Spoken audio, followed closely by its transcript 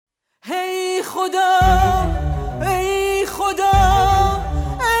خدا ای خدا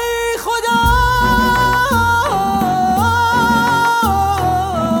ای خدا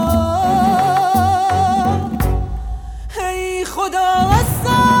ای خدا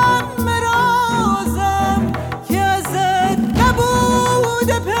هستم مرازم که ازت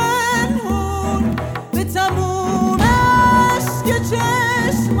نبوده پنهون به تموم عشق